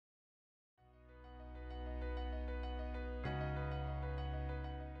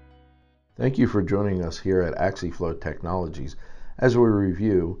Thank you for joining us here at Axiflow Technologies as we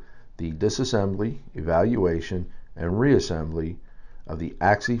review the disassembly, evaluation, and reassembly of the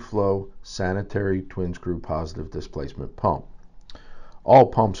Axiflow Sanitary Twin Screw Positive Displacement Pump. All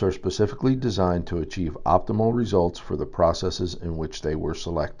pumps are specifically designed to achieve optimal results for the processes in which they were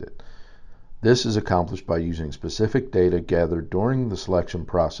selected. This is accomplished by using specific data gathered during the selection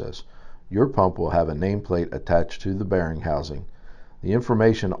process. Your pump will have a nameplate attached to the bearing housing. The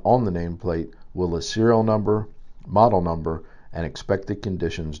information on the nameplate will list serial number, model number, and expected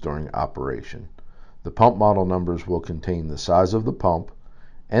conditions during operation. The pump model numbers will contain the size of the pump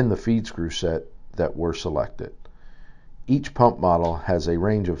and the feed screw set that were selected. Each pump model has a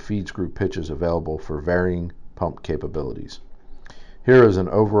range of feed screw pitches available for varying pump capabilities. Here is an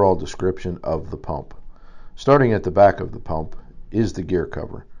overall description of the pump. Starting at the back of the pump is the gear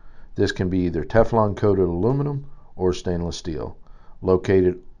cover. This can be either Teflon coated aluminum or stainless steel.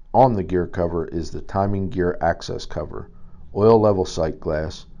 Located on the gear cover is the timing gear access cover, oil level sight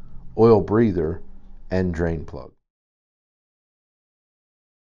glass, oil breather, and drain plug.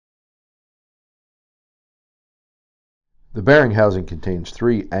 The bearing housing contains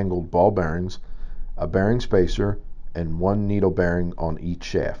 3 angled ball bearings, a bearing spacer, and 1 needle bearing on each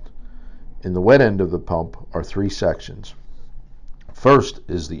shaft. In the wet end of the pump are 3 sections. First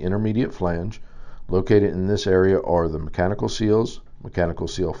is the intermediate flange. Located in this area are the mechanical seals, mechanical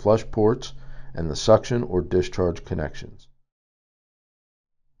seal flush ports, and the suction or discharge connections.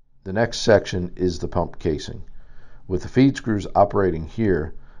 The next section is the pump casing. With the feed screws operating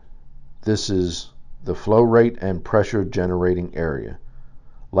here, this is the flow rate and pressure generating area.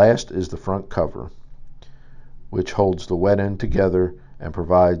 Last is the front cover, which holds the wet end together and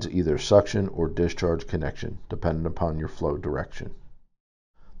provides either suction or discharge connection, depending upon your flow direction.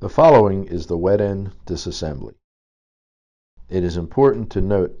 The following is the wet end disassembly. It is important to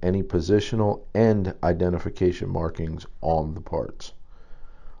note any positional and identification markings on the parts.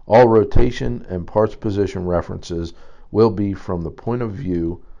 All rotation and parts position references will be from the point of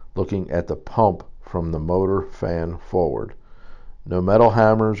view looking at the pump from the motor fan forward. No metal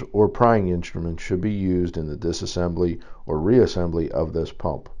hammers or prying instruments should be used in the disassembly or reassembly of this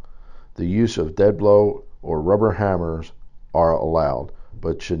pump. The use of dead blow or rubber hammers are allowed,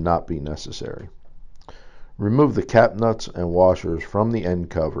 but should not be necessary. Remove the cap nuts and washers from the end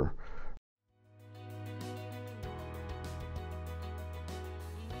cover.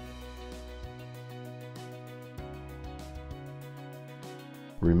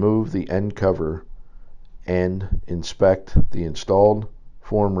 Remove the end cover and inspect the installed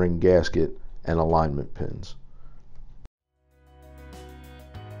form ring gasket and alignment pins.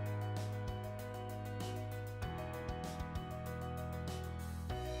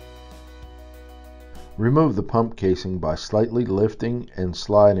 Remove the pump casing by slightly lifting and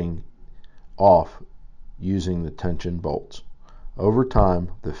sliding off using the tension bolts. Over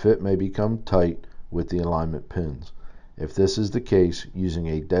time, the fit may become tight with the alignment pins. If this is the case, using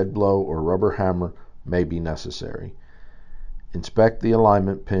a dead blow or rubber hammer may be necessary. Inspect the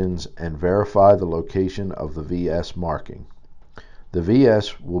alignment pins and verify the location of the VS marking. The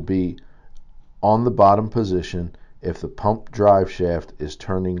VS will be on the bottom position if the pump drive shaft is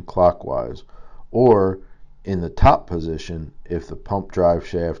turning clockwise, or in the top position if the pump drive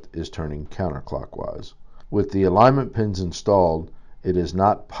shaft is turning counterclockwise. With the alignment pins installed, it is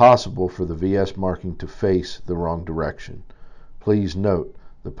not possible for the VS marking to face the wrong direction. Please note,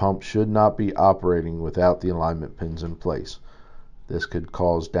 the pump should not be operating without the alignment pins in place. This could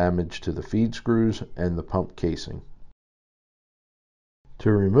cause damage to the feed screws and the pump casing.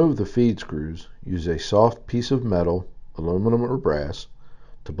 To remove the feed screws, use a soft piece of metal, aluminum or brass,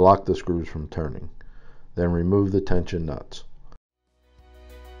 to block the screws from turning. Then remove the tension nuts.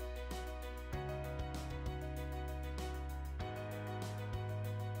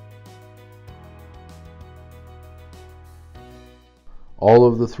 All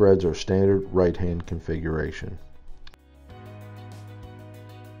of the threads are standard right-hand configuration.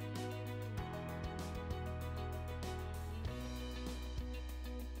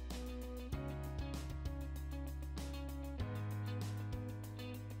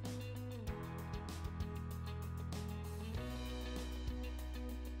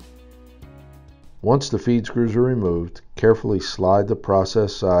 Once the feed screws are removed, carefully slide the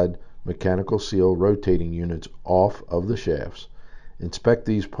process side mechanical seal rotating units off of the shafts. Inspect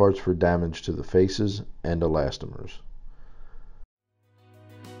these parts for damage to the faces and elastomers.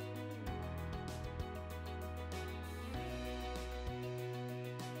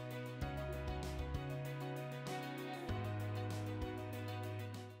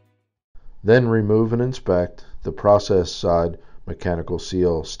 Then remove and inspect the process side mechanical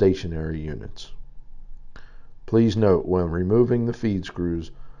seal stationary units. Please note, when removing the feed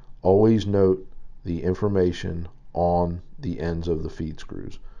screws, always note the information on the ends of the feed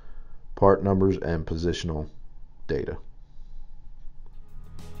screws, part numbers and positional data.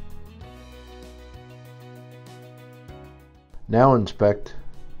 Now inspect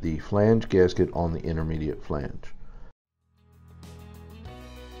the flange gasket on the intermediate flange.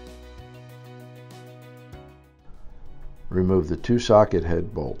 Remove the 2 socket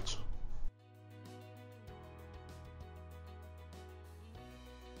head bolts.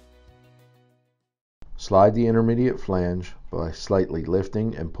 Slide the intermediate flange by slightly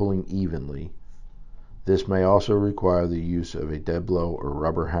lifting and pulling evenly. This may also require the use of a dead blow or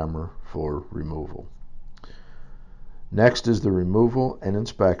rubber hammer for removal. Next is the removal and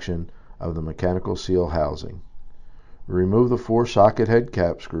inspection of the mechanical seal housing. Remove the 4 socket head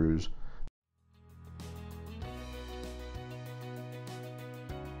cap screws.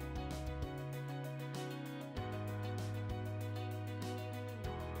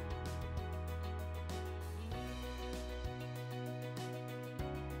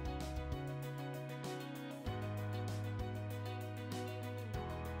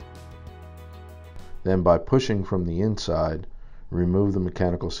 Then, by pushing from the inside, remove the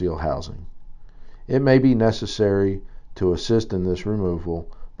mechanical seal housing. It may be necessary to assist in this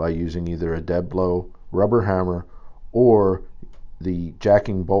removal by using either a dead blow, rubber hammer, or the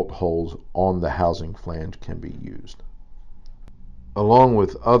jacking bolt holes on the housing flange can be used. Along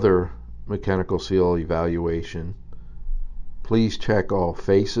with other mechanical seal evaluation, please check all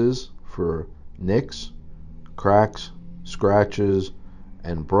faces for nicks, cracks, scratches,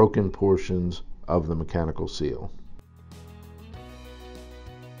 and broken portions of the mechanical seal.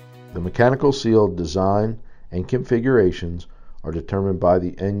 The mechanical seal design and configurations are determined by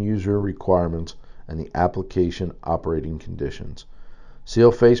the end user requirements and the application operating conditions.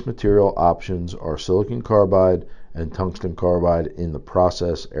 Seal face material options are silicon carbide and tungsten carbide in the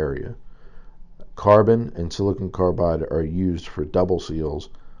process area. Carbon and silicon carbide are used for double seals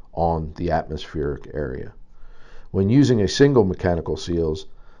on the atmospheric area. When using a single mechanical seals,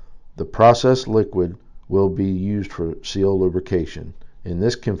 the process liquid will be used for seal lubrication. In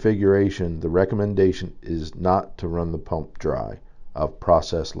this configuration, the recommendation is not to run the pump dry of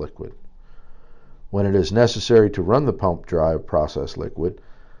process liquid. When it is necessary to run the pump dry of process liquid,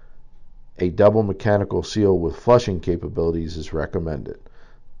 a double mechanical seal with flushing capabilities is recommended.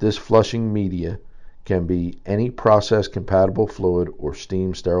 This flushing media can be any process compatible fluid or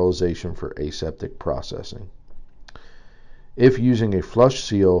steam sterilization for aseptic processing. If using a flush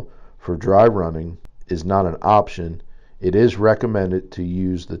seal for dry running is not an option, it is recommended to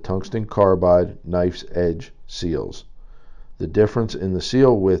use the tungsten carbide knife's edge seals. The difference in the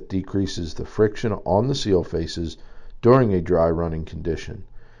seal width decreases the friction on the seal faces during a dry running condition.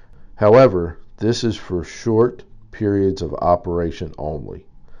 However, this is for short periods of operation only.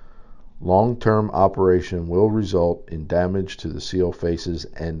 Long-term operation will result in damage to the seal faces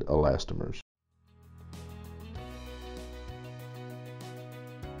and elastomers.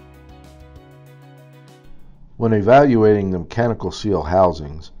 When evaluating the mechanical seal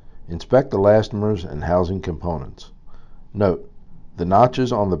housings, inspect the elastomers and housing components. Note the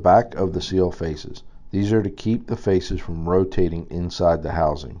notches on the back of the seal faces. These are to keep the faces from rotating inside the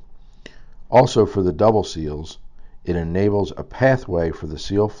housing. Also, for the double seals, it enables a pathway for the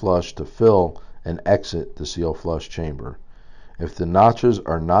seal flush to fill and exit the seal flush chamber. If the notches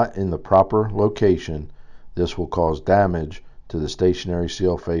are not in the proper location, this will cause damage to the stationary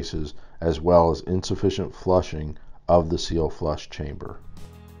seal faces as well as insufficient flushing of the seal flush chamber.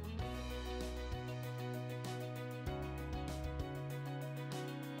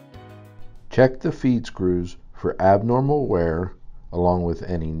 Check the feed screws for abnormal wear along with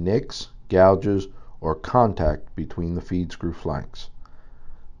any nicks, gouges, or contact between the feed screw flanks.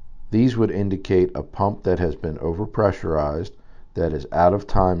 These would indicate a pump that has been overpressurized, that is out of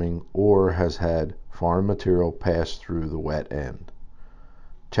timing, or has had foreign material pass through the wet end.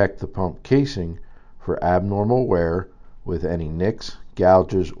 Check the pump casing for abnormal wear with any nicks,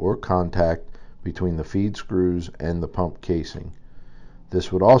 gouges, or contact between the feed screws and the pump casing. This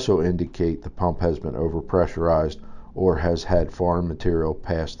would also indicate the pump has been overpressurized or has had foreign material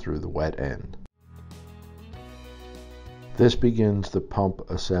pass through the wet end. This begins the pump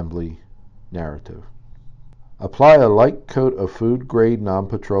assembly narrative. Apply a light coat of food-grade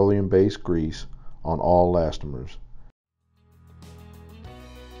non-petroleum-based grease on all elastomers.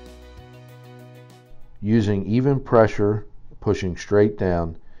 Using even pressure, pushing straight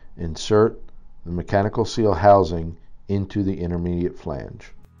down, insert the mechanical seal housing into the intermediate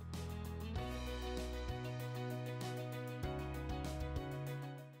flange.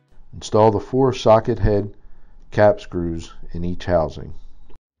 Install the 4 socket head cap screws in each housing.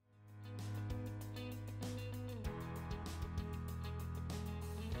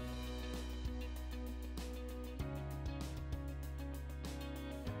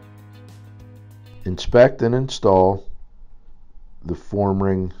 Inspect and install the form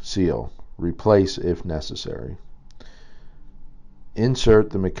ring seal. Replace if necessary.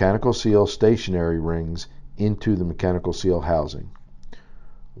 Insert the mechanical seal stationary rings into the mechanical seal housing.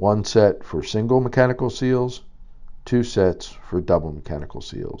 1 set for single mechanical seals, 2 sets for double mechanical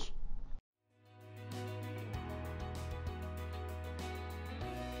seals.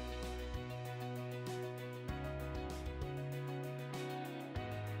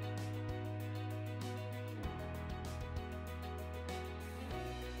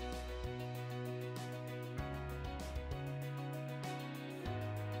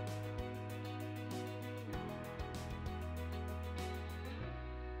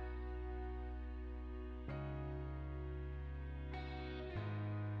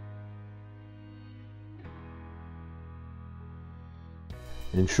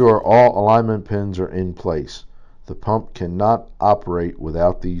 Ensure all alignment pins are in place. The pump cannot operate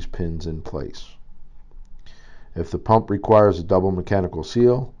without these pins in place. If the pump requires a double mechanical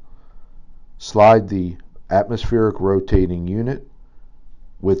seal, slide the atmospheric rotating unit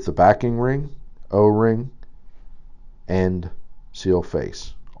with the backing ring, O-ring, and seal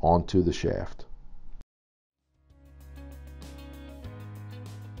face onto the shaft.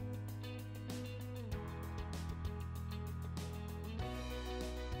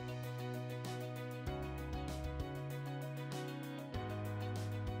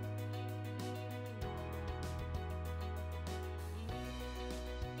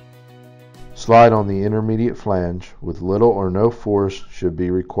 Slide on the intermediate flange with little or no force should be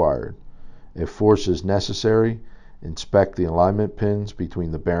required. If force is necessary, inspect the alignment pins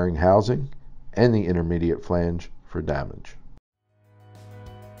between the bearing housing and the intermediate flange for damage.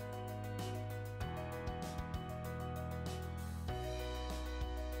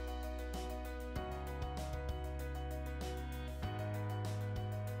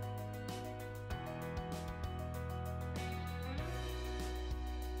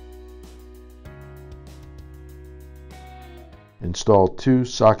 Install 2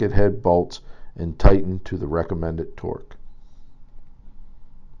 socket head bolts and tighten to the recommended torque.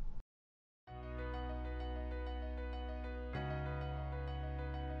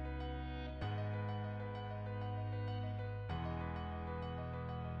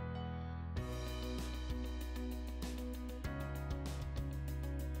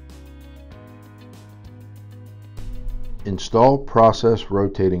 Install process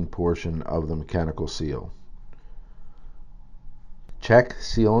rotating portion of the mechanical seal. Check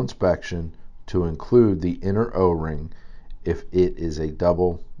seal inspection to include the inner O-ring if it is a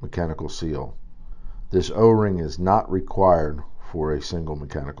double mechanical seal. This O-ring is not required for a single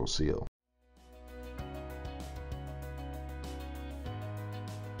mechanical seal.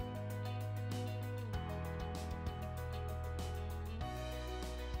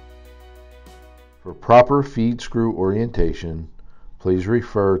 For proper feed screw orientation, please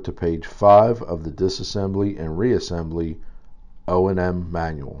refer to page 5 of the disassembly and reassembly O&M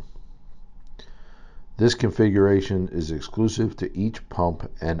manual. This configuration is exclusive to each pump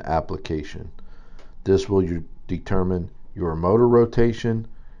and application. This will determine your motor rotation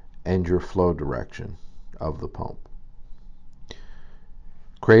and your flow direction of the pump.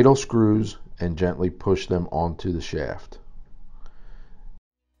 Cradle screws and gently push them onto the shaft.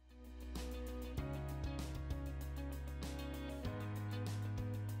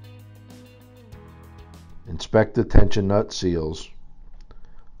 Inspect the tension nut seals,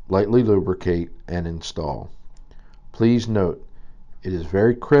 lightly lubricate, and install. Please note, it is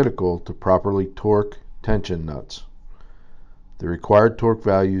very critical to properly torque tension nuts. The required torque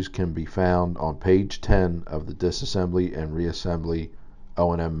values can be found on page 10 of the disassembly and reassembly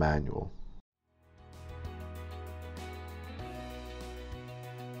O&M manual.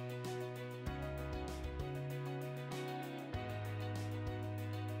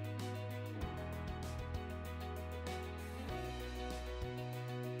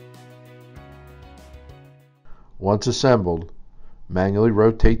 Once assembled, manually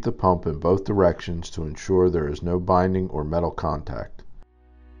rotate the pump in both directions to ensure there is no binding or metal contact.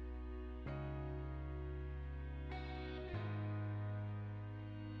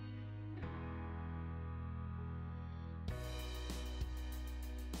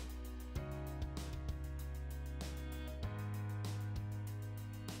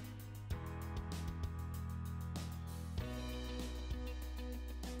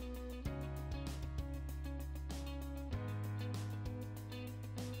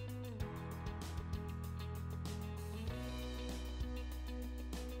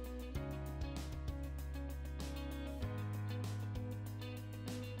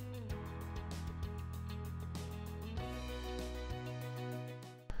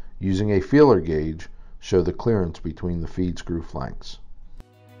 Using a feeler gauge, show the clearance between the feed screw flanks.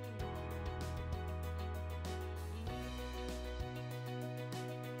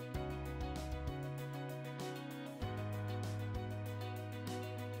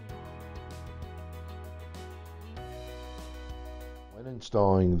 When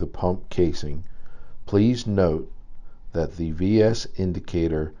installing the pump casing, please note that the VS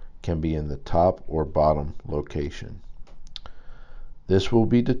indicator can be in the top or bottom location. This will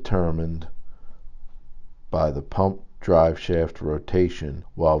be determined by the pump drive shaft rotation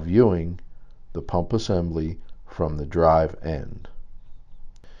while viewing the pump assembly from the drive end.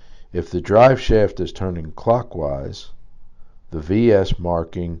 If the drive shaft is turning clockwise, the VS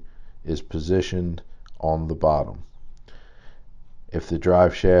marking is positioned on the bottom. If the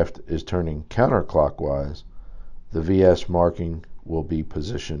drive shaft is turning counterclockwise, the VS marking will be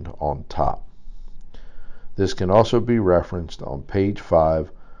positioned on top. This can also be referenced on page 5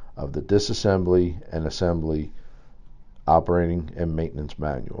 of the Disassembly and Assembly Operating and Maintenance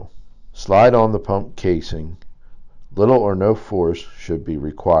Manual. Slide on the pump casing. Little or no force should be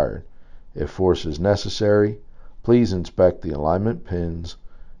required. If force is necessary, please inspect the alignment pins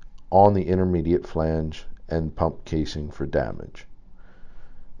on the intermediate flange and pump casing for damage.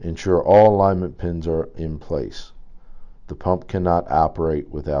 Ensure all alignment pins are in place. The pump cannot operate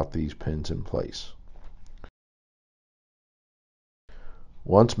without these pins in place.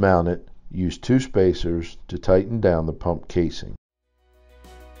 Once mounted, use 2 spacers to tighten down the pump casing.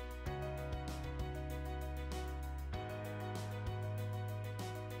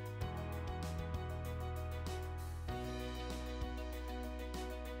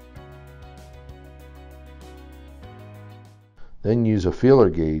 Then use a feeler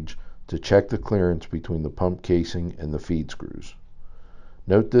gauge to check the clearance between the pump casing and the feed screws.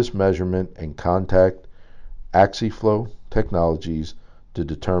 Note this measurement and contact Axiflow Technologies to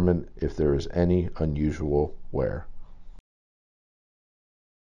determine if there is any unusual wear.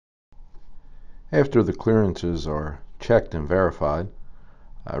 After the clearances are checked and verified,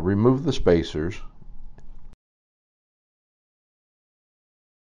 remove the spacers,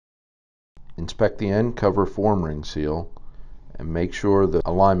 inspect the end cover form ring seal, and make sure the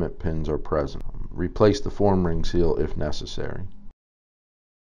alignment pins are present. Replace the form ring seal if necessary.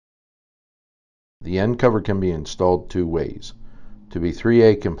 The end cover can be installed 2 ways. To be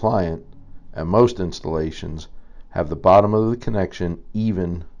 3A compliant, and most installations have the bottom of the connection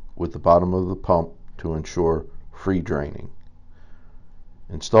even with the bottom of the pump to ensure free draining.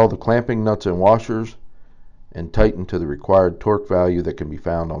 Install the clamping nuts and washers and tighten to the required torque value that can be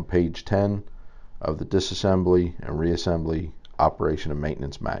found on page 10 of the Disassembly and Reassembly Operation and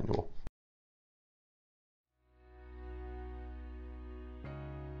Maintenance Manual.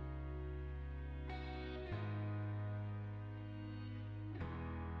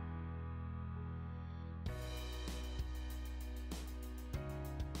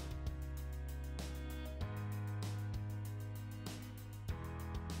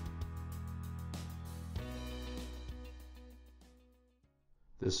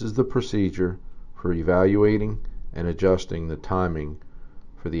 This is the procedure for evaluating and adjusting the timing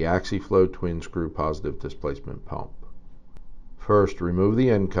for the Axiflow Twin Screw Positive Displacement Pump. First, remove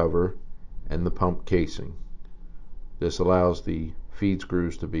the end cover and the pump casing. This allows the feed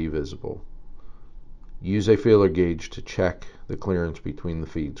screws to be visible. Use a feeler gauge to check the clearance between the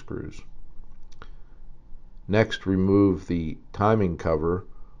feed screws. Next, remove the timing cover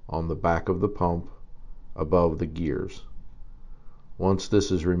on the back of the pump above the gears. Once this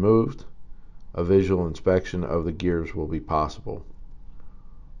is removed, a visual inspection of the gears will be possible.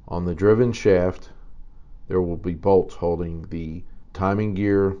 On the driven shaft, there will be bolts holding the timing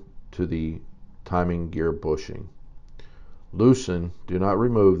gear to the timing gear bushing. Loosen, do not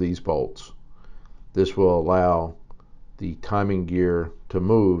remove these bolts. This will allow the timing gear to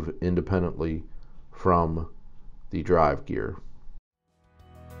move independently from the drive gear.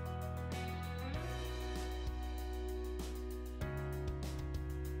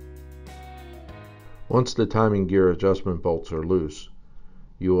 Once the timing gear adjustment bolts are loose,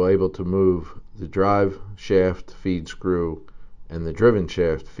 you will be able to move the drive shaft feed screw and the driven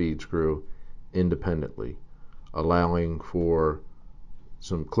shaft feed screw independently, allowing for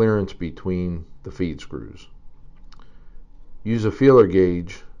some clearance between the feed screws. Use a feeler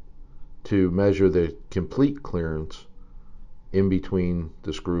gauge to measure the complete clearance in between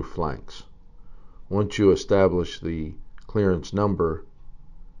the screw flanks. Once you establish the clearance number,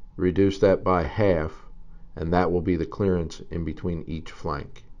 reduce that by half, and that will be the clearance in between each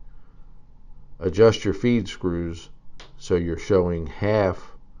flank. Adjust your feed screws so you're showing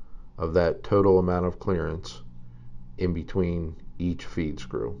half of that total amount of clearance in between each feed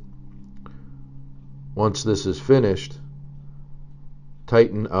screw. Once this is finished,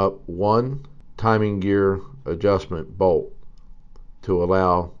 tighten up one timing gear adjustment bolt to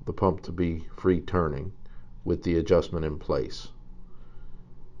allow the pump to be free turning with the adjustment in place.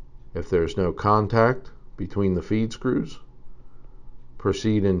 If there's no contact between the feed screws,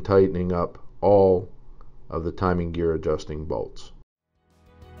 proceed in tightening up all of the timing gear adjusting bolts.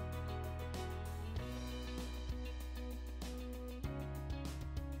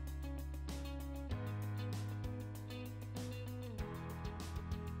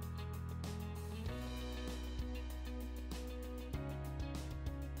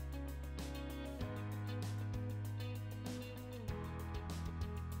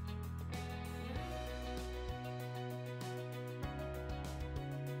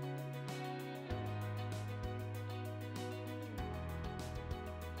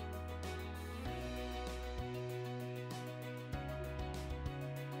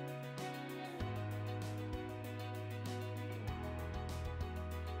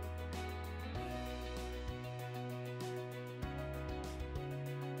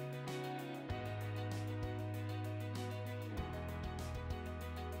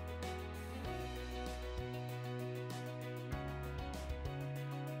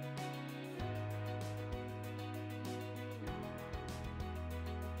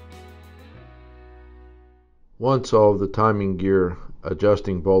 Once all of the timing gear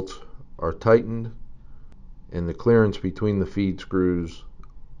adjusting bolts are tightened and the clearance between the feed screws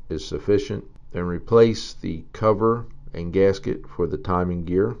is sufficient, then replace the cover and gasket for the timing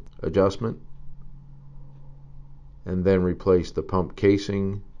gear adjustment, and then replace the pump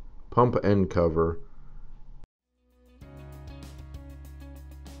casing, pump end cover,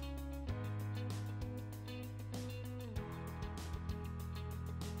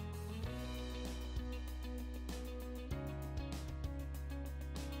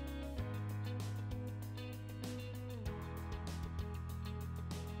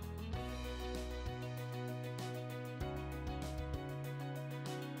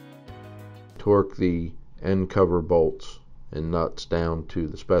 torque the end cover bolts and nuts down to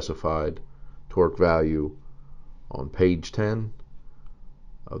the specified torque value on page 10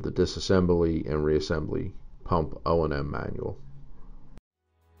 of the disassembly and reassembly pump O&M manual.